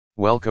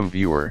Welcome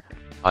viewer,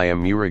 I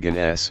am Murugan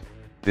S.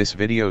 This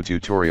video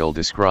tutorial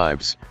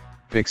describes,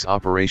 fix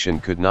operation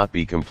could not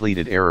be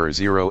completed error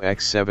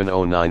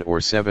 0x709 or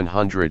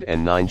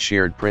 709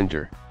 shared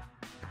printer.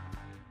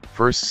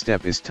 First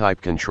step is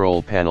type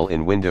control panel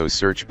in Windows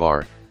search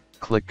bar,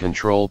 click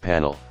control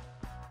panel.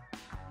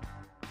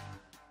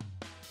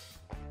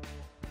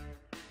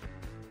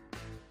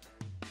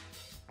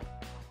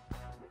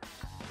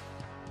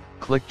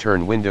 Click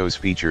turn Windows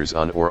features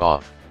on or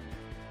off.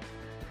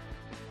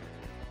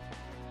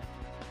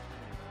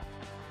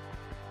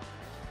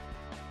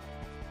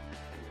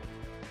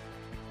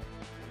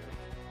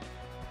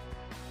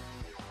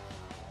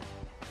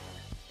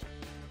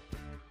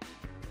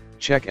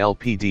 Check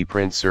LPD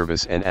print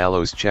service and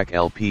allows check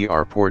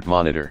LPR port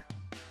monitor.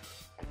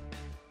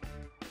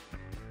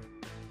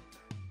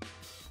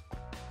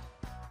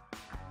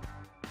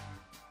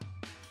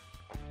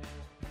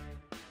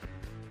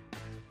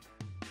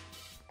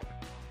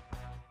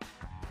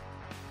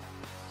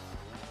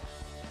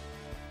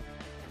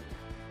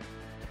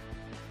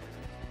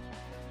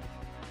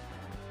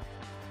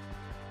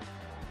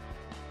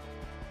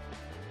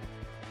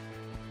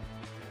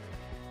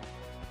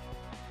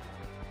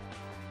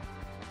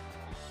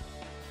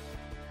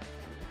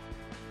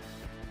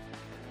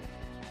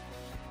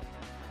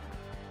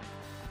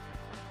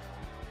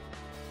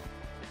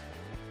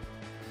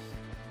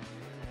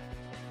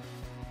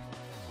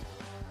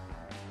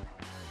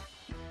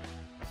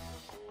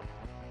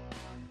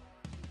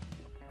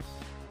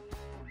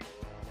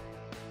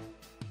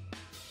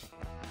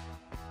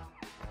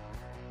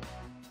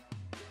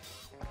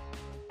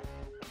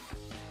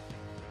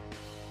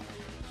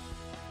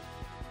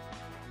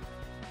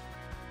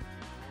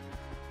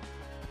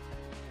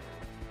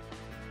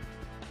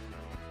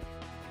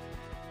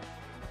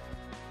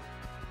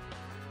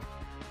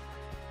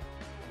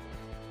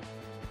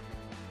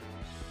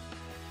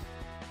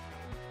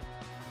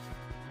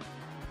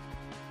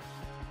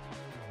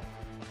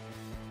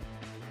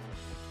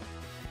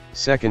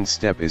 Second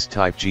step is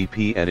type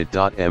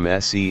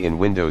gpedit.msc in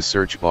Windows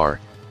search bar,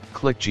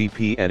 click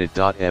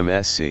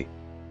gpedit.msc.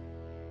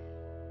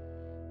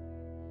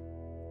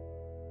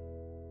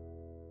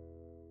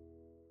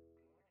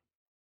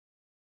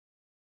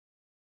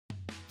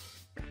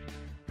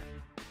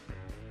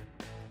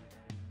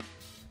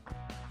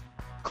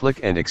 Click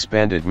and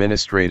expand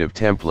administrative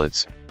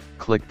templates,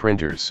 click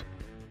printers.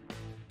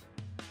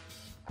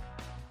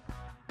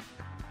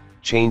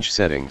 Change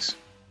settings.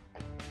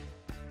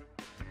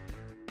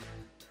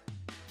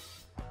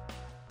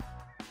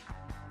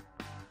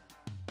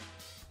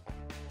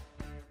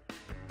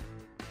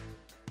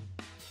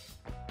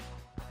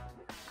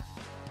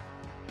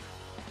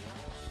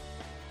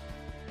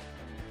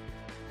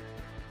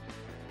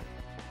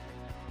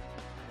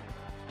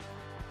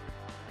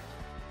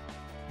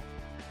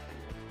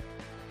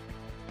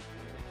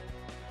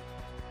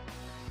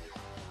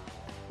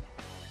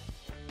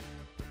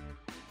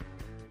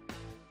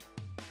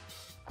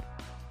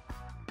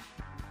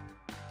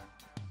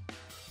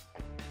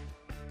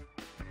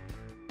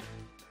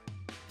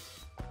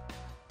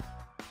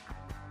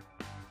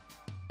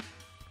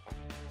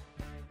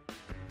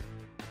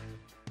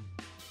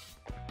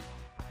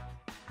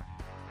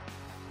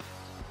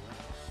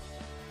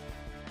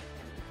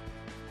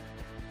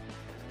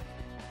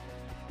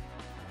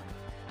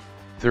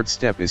 Third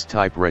step is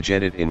type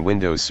regedit in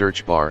Windows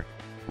search bar,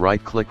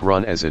 right-click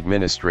Run as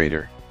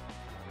administrator.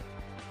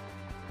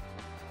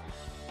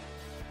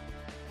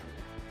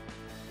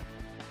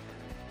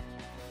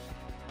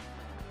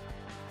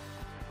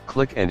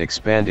 Click and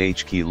expand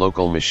HKey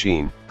local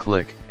machine,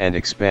 click and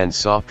expand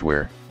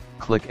software,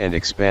 click and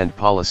expand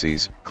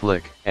policies,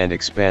 click and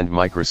expand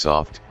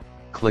Microsoft,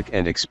 click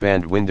and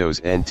expand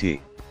Windows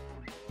NT.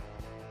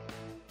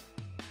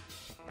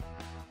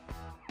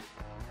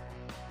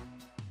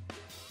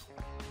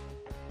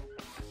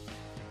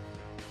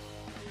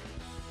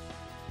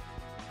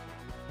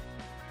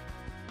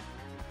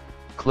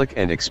 Click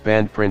and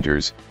expand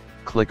printers,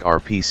 click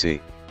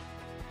RPC.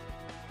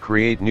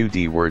 Create new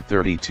DWORD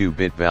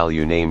 32-bit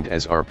value named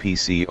as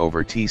RPC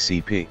over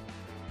TCP.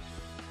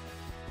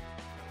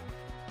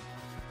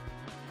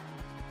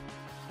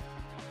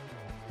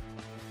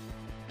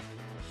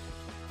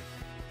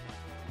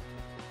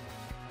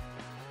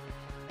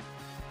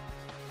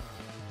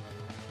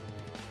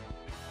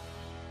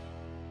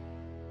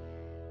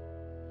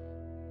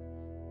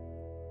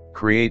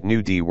 Create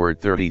new DWORD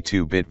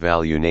 32-bit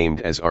value named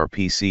as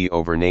RPC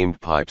over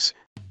named pipes,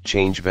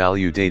 change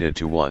value data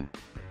to 1.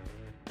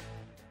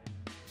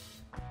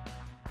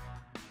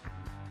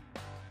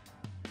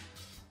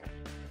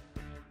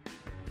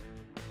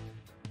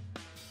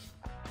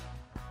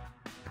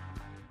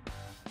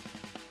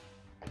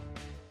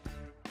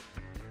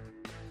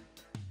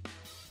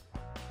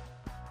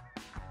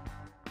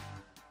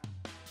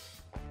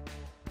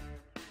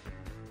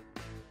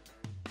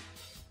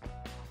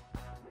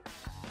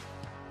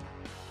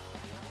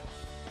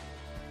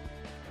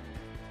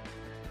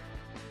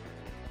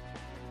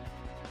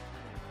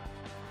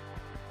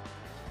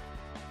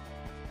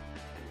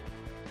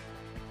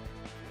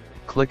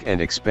 Click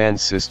and expand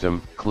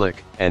system,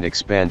 click and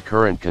expand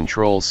current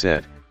control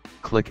set,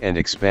 click and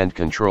expand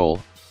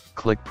control,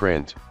 click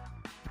print.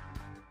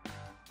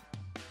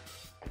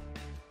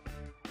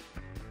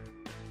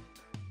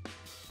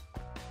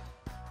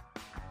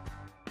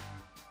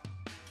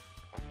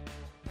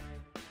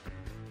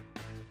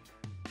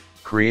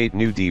 Create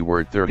new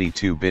DWORD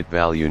 32-bit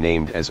value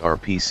named as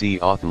RPC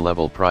Authn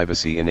level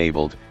privacy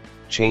enabled,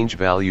 change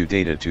value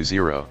data to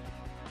 0.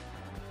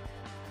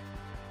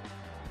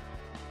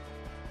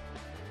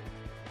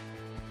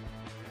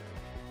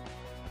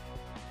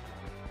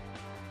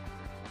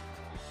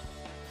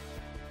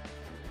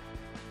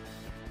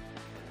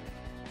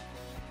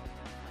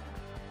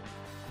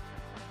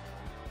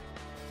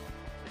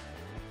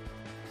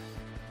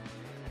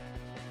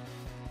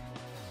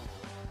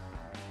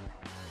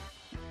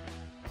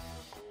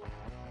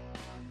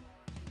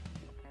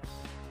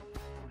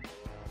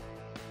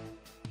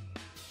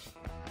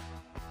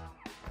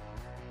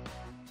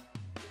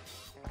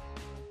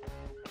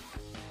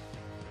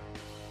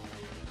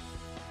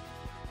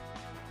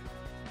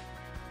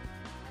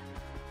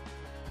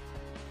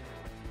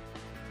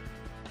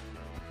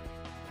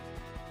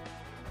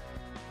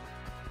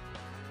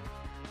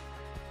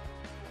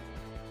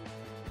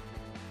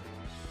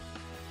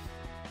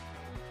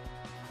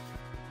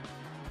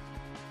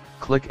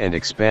 Click and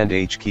expand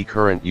H-key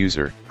current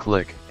user,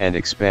 click and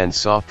expand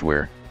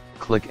software,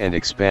 click and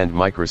expand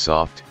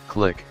Microsoft,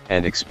 click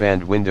and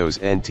expand Windows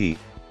NT,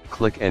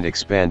 click and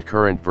expand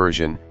current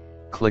version,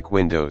 click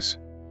Windows.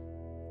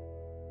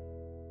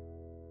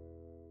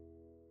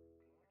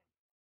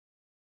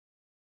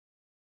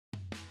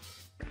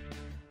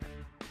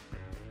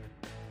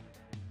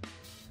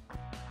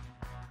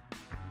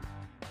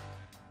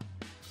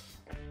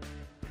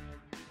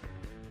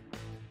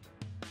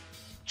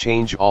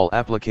 Change all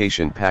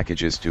application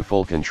packages to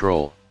full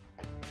control.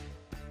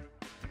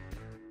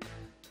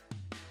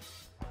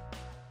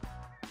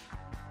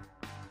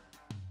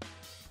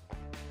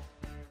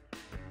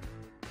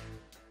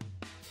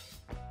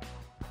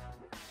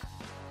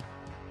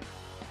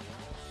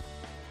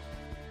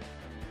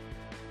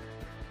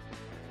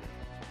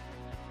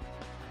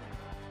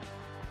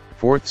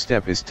 Fourth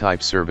step is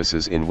type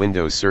services in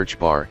Windows search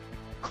bar,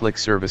 click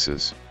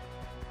Services.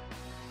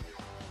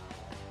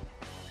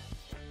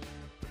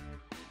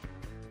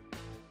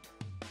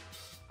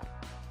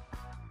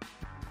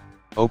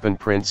 Open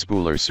Print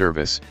Spooler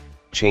service,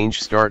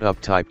 change startup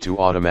type to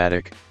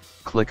automatic,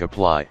 click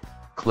Apply,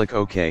 click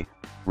OK,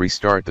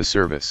 restart the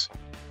service.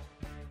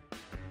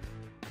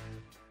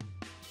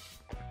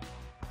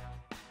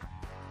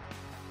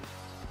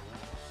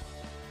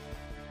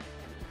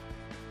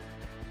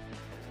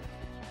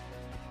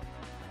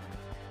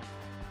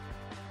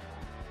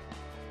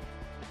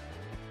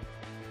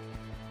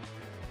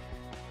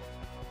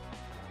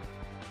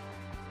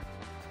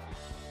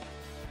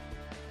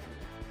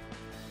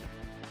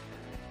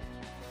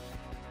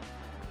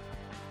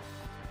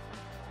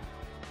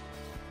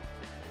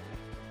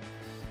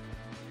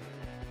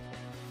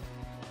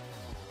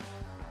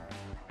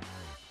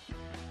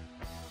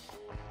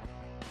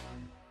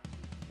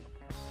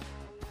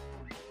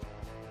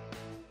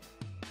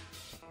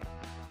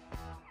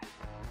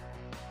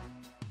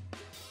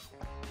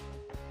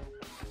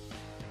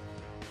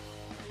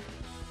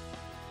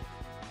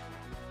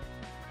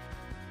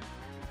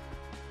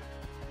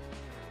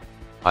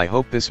 I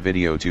hope this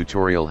video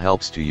tutorial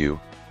helps to you.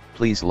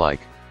 Please like,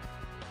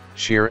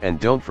 share and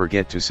don't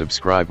forget to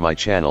subscribe my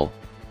channel.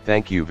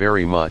 Thank you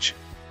very much.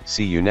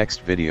 See you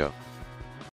next video.